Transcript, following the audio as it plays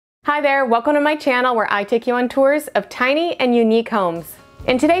Hi there, welcome to my channel where I take you on tours of tiny and unique homes.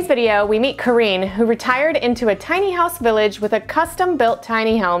 In today's video, we meet Corinne, who retired into a tiny house village with a custom-built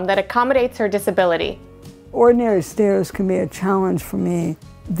tiny home that accommodates her disability. Ordinary stairs can be a challenge for me.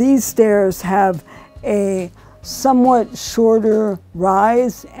 These stairs have a somewhat shorter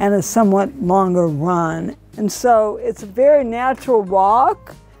rise and a somewhat longer run. And so it's a very natural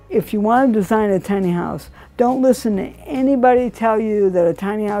walk. If you want to design a tiny house, don't listen to anybody tell you that a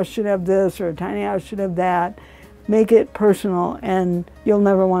tiny house should have this or a tiny house should have that. Make it personal and you'll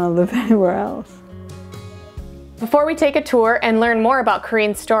never want to live anywhere else. Before we take a tour and learn more about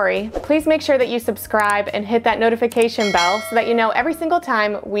Corinne's story, please make sure that you subscribe and hit that notification bell so that you know every single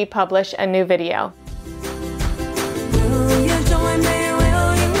time we publish a new video.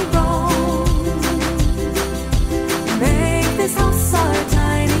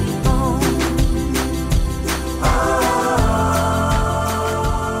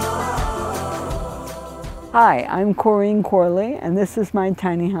 Hi, I'm Corinne Corley, and this is my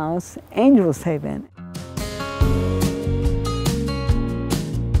tiny house, Angel's Haven.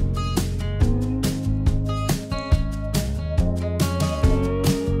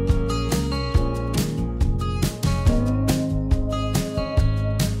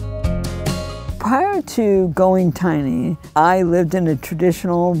 Prior to going tiny, I lived in a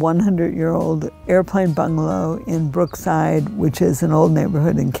traditional 100-year-old airplane bungalow in Brookside, which is an old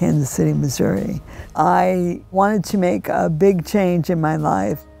neighborhood in Kansas City, Missouri. I wanted to make a big change in my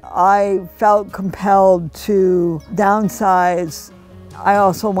life. I felt compelled to downsize. I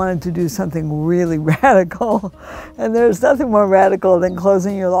also wanted to do something really radical. And there's nothing more radical than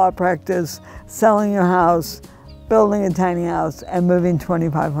closing your law practice, selling your house, building a tiny house, and moving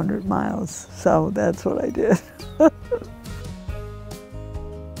 2,500 miles. So that's what I did.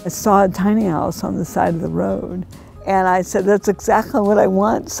 I saw a tiny house on the side of the road, and I said, that's exactly what I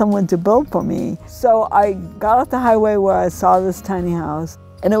want someone to build for me. So I got off the highway where I saw this tiny house,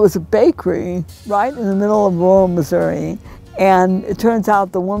 and it was a bakery right in the middle of rural Missouri. And it turns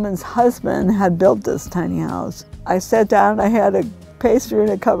out the woman's husband had built this tiny house. I sat down, I had a pastry and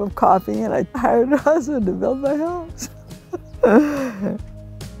a cup of coffee, and I hired her husband to build my house.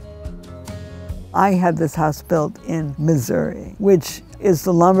 I had this house built in Missouri, which is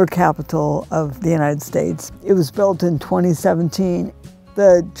the lumber capital of the United States. It was built in 2017.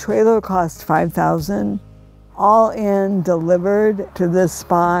 The trailer cost $5,000. All in, delivered to this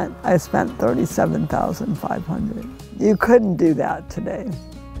spot, I spent $37,500. You couldn't do that today.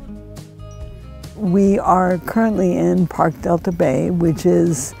 We are currently in Park Delta Bay, which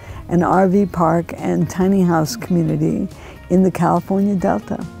is an RV park and tiny house community in the California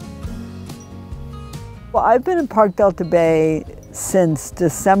Delta. Well, I've been in Park Delta Bay since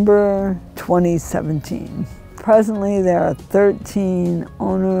December 2017. Presently, there are 13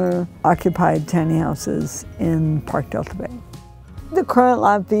 owner-occupied tiny houses in Park Delta Bay. The current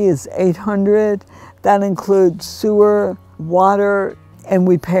lot fee is $800. That includes sewer, water, and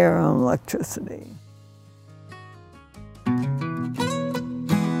we pay our own electricity.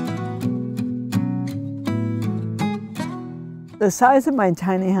 The size of my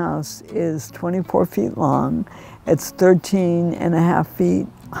tiny house is 24 feet long. It's 13.5 feet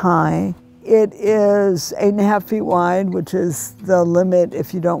high. It is 8.5 feet wide, which is the limit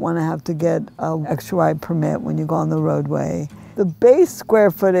if you don't want to have to get an extra wide permit when you go on the roadway. The base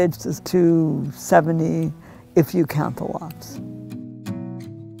square footage is 270 if you count the lofts.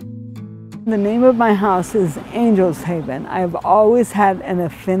 The name of my house is Angel's Haven. I've always had an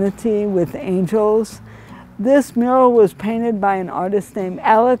affinity with angels. This mural was painted by an artist named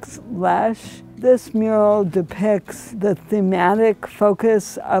Alex Lesh. This mural depicts the thematic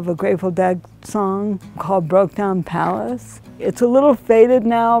focus of a Grateful Dead song called Broke Down Palace. It's a little faded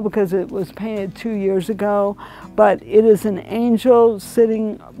now because it was painted 2 years ago, but it is an angel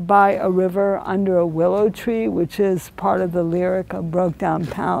sitting by a river under a willow tree, which is part of the lyric of Broke Down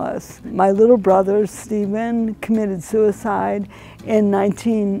Palace. My little brother, Stephen, committed suicide in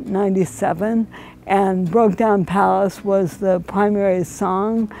 1997, and Broke Down Palace was the primary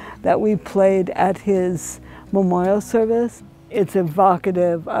song that we played at his memorial service. It's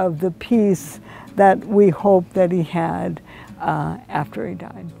evocative of the peace that we hope that he had after he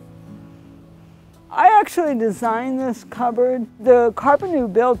died. I actually designed this cupboard. The carpenter who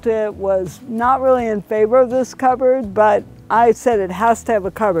built it was not really in favor of this cupboard, but I said it has to have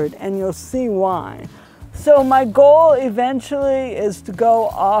a cupboard, and you'll see why. So my goal eventually is to go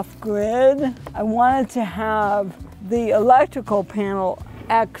off-grid. I wanted to have the electrical panel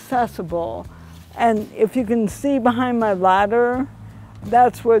accessible. And if you can see behind my ladder,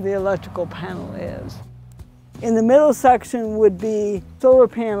 that's where the electrical panel is. In the middle section would be solar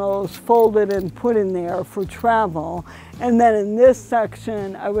panels folded and put in there for travel. And then in this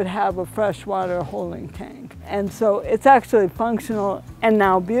section, I would have a freshwater holding tank. And so it's actually functional and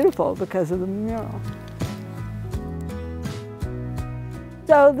now beautiful because of the mural.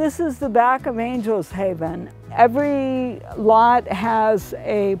 So this is the back of Angels Haven. Every lot has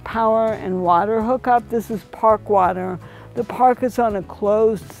a power and water hookup. This is park water. The park is on a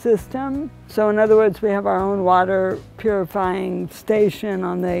closed system. So in other words, we have our own water purifying station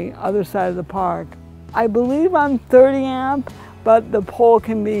on the other side of the park. I believe I'm 30 amp, but the pole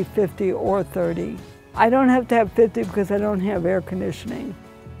can be 50 or 30. I don't have to have 50 because I don't have air conditioning.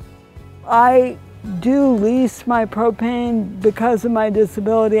 I do lease my propane because of my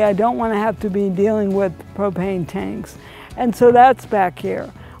disability. I don't want to have to be dealing with propane tanks. And so that's back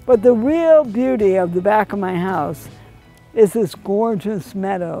here. But the real beauty of the back of my house is this gorgeous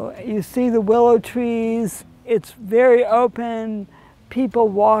meadow. You see the willow trees. It's very open. People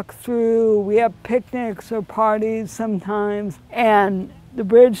walk through. We have picnics or parties sometimes. And the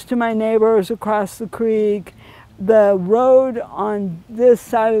bridge to my neighbors across the creek. The road on this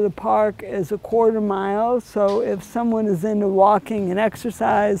side of the park is a quarter mile. So if someone is into walking and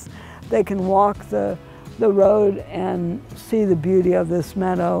exercise, they can walk the road and see the beauty of this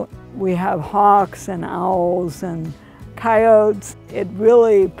meadow. We have hawks and owls and coyotes. It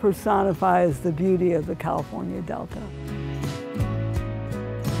really personifies the beauty of the California Delta.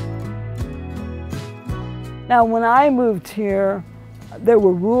 Now, when I moved here, there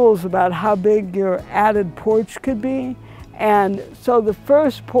were rules about how big your added porch could be. And so the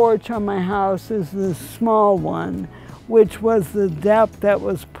first porch on my house is the small one, which was the depth that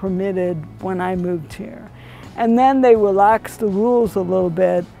was permitted when I moved here. And then they relaxed the rules a little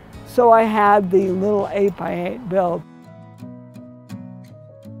bit, so I had the little 8x8 built.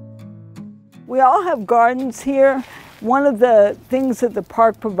 We all have gardens here. One of the things that the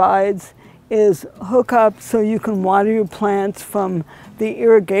park provides is hookups so you can water your plants from the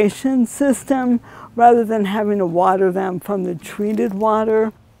irrigation system rather than having to water them from the treated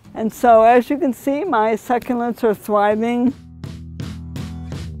water. And so as you can see, my succulents are thriving.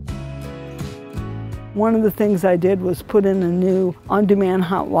 One of the things I did was put in a new on-demand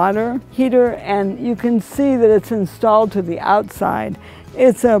hot water heater, and you can see that it's installed to the outside.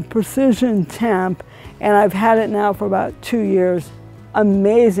 It's a precision temp, and I've had it now for about 2 years.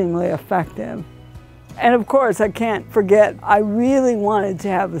 Amazingly effective. And of course, I can't forget, I really wanted to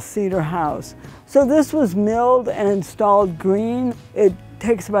have a cedar house. So this was milled and installed green. It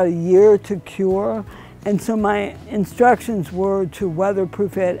takes about a year to cure. And so my instructions were to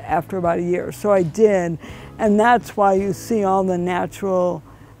weatherproof it after about a year. So I did. And that's why you see all the natural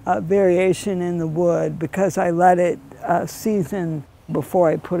variation in the wood, because I let it season before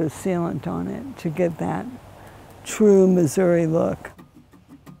I put a sealant on it to get that true Missouri look.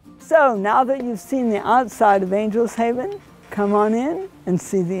 So now that you've seen the outside of Angels Haven, come on in and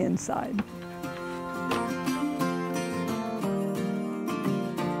see the inside.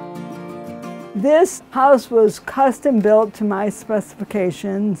 This house was custom built to my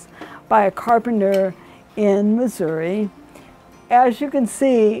specifications by a carpenter in Missouri. As you can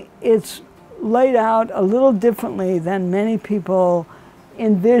see, it's laid out a little differently than many people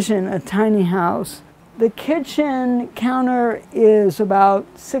envision a tiny house. The kitchen counter is about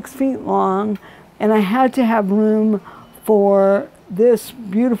 6 feet long, and I had to have room for this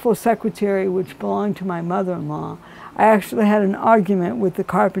beautiful secretary, which belonged to my mother-in-law. I actually had an argument with the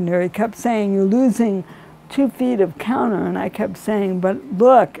carpenter. He kept saying, "You're losing 2 feet of counter," and I kept saying, "But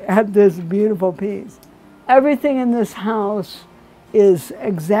look at this beautiful piece." Everything in this house is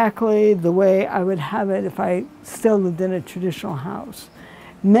exactly the way I would have it if I still lived in a traditional house.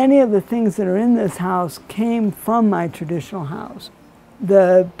 Many of the things that are in this house came from my traditional house.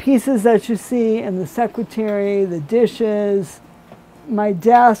 The pieces that you see in the secretary, the dishes, my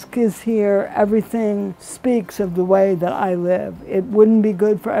desk is here. Everything speaks of the way that I live. It wouldn't be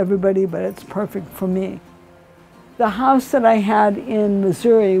good for everybody, but it's perfect for me. The house that I had in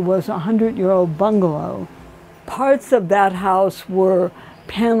Missouri was a 100-year-old bungalow. Parts of that house were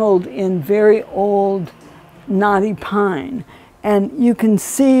paneled in very old knotty pine. And you can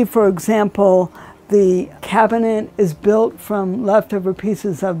see, for example, the cabinet is built from leftover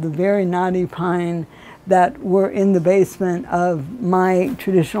pieces of the very knotty pine that were in the basement of my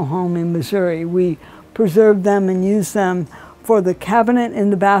traditional home in Missouri. We preserved them and used them for the cabinet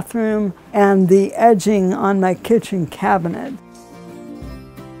in the bathroom and the edging on my kitchen cabinet.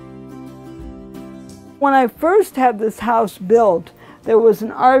 When I first had this house built, there was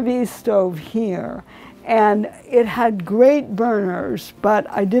an RV stove here. And it had great burners, but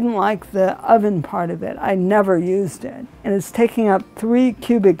I didn't like the oven part of it. I never used it. And it's taking up 3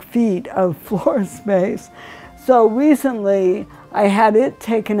 cubic feet of floor space. So recently I had it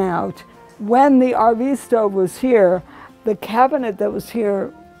taken out. When the RV stove was here, the cabinet that was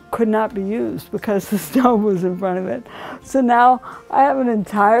here could not be used because the stove was in front of it. So now I have an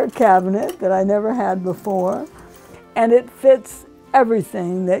entire cabinet that I never had before, and it fits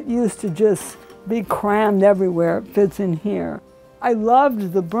everything that used to just be crammed everywhere. It fits in here. I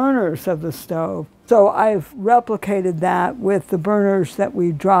loved the burners of the stove, so I've replicated that with the burners that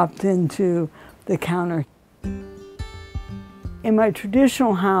we dropped into the counter. In my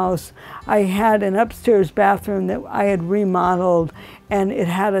traditional house, I had an upstairs bathroom that I had remodeled, and it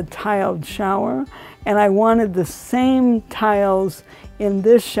had a tiled shower, and I wanted the same tiles in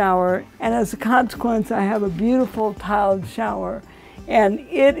this shower, and as a consequence I have a beautiful tiled shower, and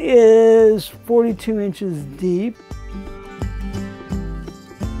it is 42 inches deep.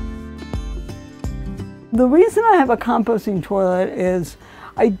 The reason I have a composting toilet is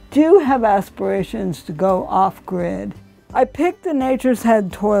I do have aspirations to go off-grid. I picked the Nature's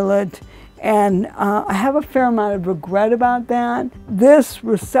Head toilet, and I have a fair amount of regret about that. This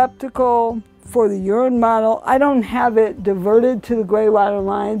receptacle for the urine bottle, I don't have it diverted to the gray water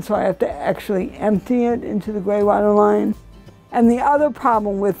line, so I have to actually empty it into the gray water line. And the other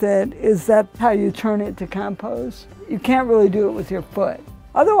problem with it is that's how you turn it to compost. You can't really do it with your foot.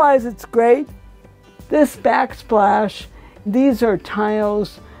 Otherwise, it's great. This backsplash, these are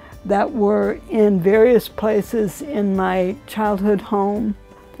tiles that were in various places in my childhood home.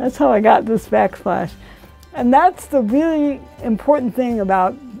 That's how I got this backsplash. And that's the really important thing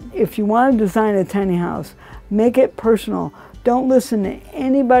about if you want to design a tiny house, make it personal. Don't listen to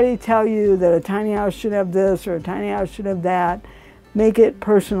anybody tell you that a tiny house should have this or a tiny house should have that. Make it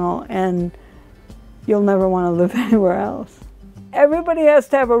personal and you'll never want to live anywhere else. Everybody has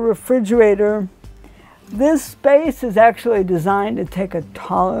to have a refrigerator. This space is actually designed to take a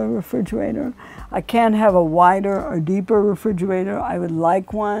taller refrigerator. I can't have a wider or deeper refrigerator. I would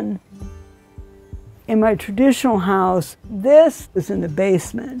like one. In my traditional house, this is in the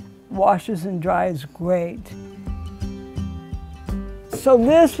basement. Washes and dries great. So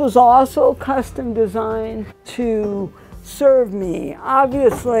this was also custom designed to serve me.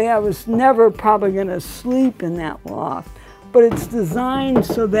 Obviously, I was never probably going to sleep in that loft, but it's designed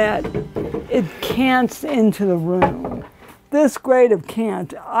so that it cants into the room. This grade of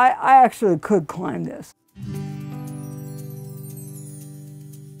cant, I actually could climb this.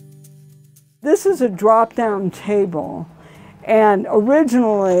 This is a drop-down table, and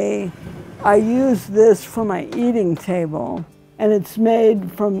originally I used this for my eating table, and it's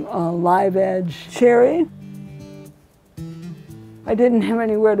made from live edge cherry. I didn't have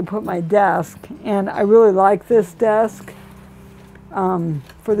anywhere to put my desk, and I really like this desk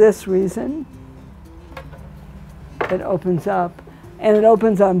for this reason. It opens up, and it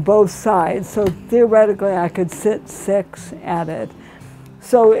opens on both sides, so theoretically I could sit 6 at it.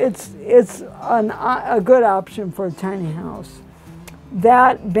 So it's a good option for a tiny house.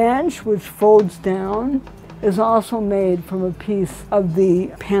 That bench, which folds down, is also made from a piece of the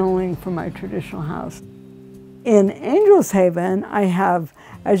paneling from my traditional house. In Angel's Haven, I have,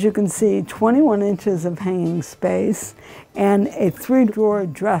 as you can see, 21 inches of hanging space and a 3-drawer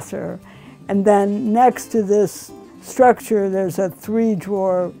dresser. And then next to this structure, there's a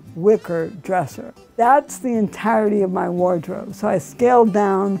 3-drawer wicker dresser. That's the entirety of my wardrobe. So I scaled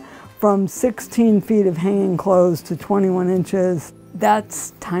down from 16 feet of hanging clothes to 21 inches.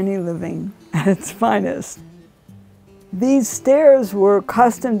 That's tiny living at its finest. These stairs were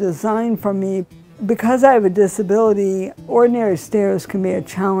custom designed for me. Because I have a disability, ordinary stairs can be a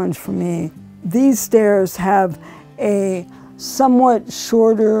challenge for me. These stairs have a somewhat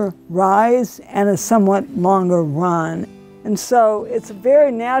shorter rise and a somewhat longer run. And so it's a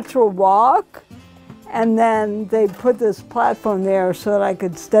very natural walk, and then they put this platform there so that I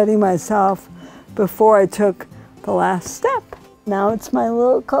could steady myself before I took the last step. Now it's my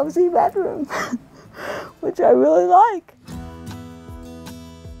little cozy bedroom, which I really like.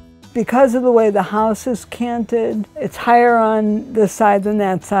 Because of the way the house is canted, it's higher on this side than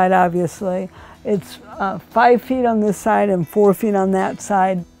that side, obviously. It's 5 feet on this side and 4 feet on that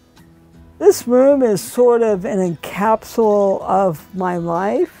side. This room is sort of an encapsule of my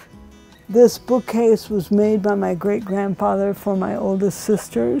life. This bookcase was made by my great-grandfather for my oldest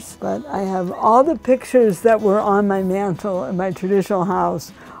sisters, but I have all the pictures that were on my mantle in my traditional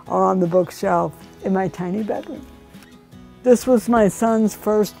house are on the bookshelf in my tiny bedroom. This was my son's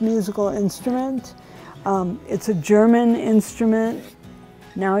first musical instrument. It's a German instrument.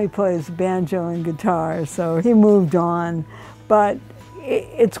 Now he plays banjo and guitar, so he moved on. But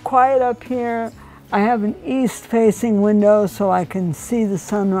it's quiet up here. I have an east-facing window so I can see the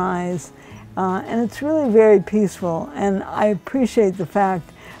sunrise. And it's really very peaceful. And I appreciate the fact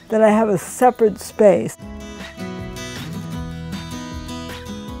that I have a separate space.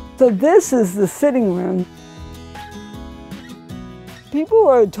 So this is the sitting room. People who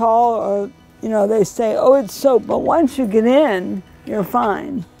are tall, or they say, oh, it's soap, but once you get in, you're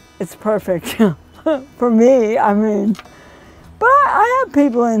fine. It's perfect for me, I mean. But I have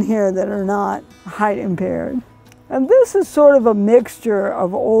people in here that are not height impaired. And this is sort of a mixture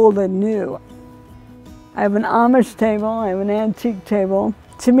of old and new. I have an Amish table, I have an antique table.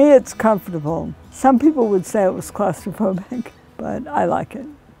 To me, it's comfortable. Some people would say it was claustrophobic, but I like it.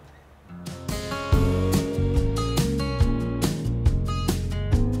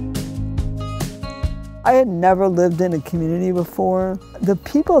 I had never lived in a community before. The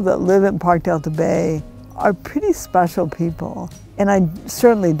people that live in Park Delta Bay are pretty special people, and I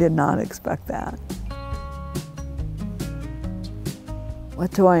certainly did not expect that. What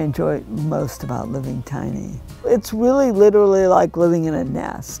do I enjoy most about living tiny? It's really literally like living in a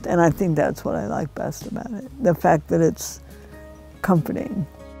nest, and I think that's what I like best about it, the fact that it's comforting.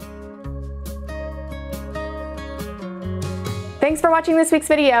 Thanks for watching this week's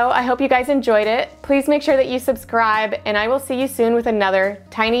video. I hope you guys enjoyed it. Please make sure that you subscribe, and I will see you soon with another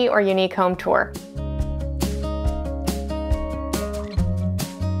tiny or unique home tour.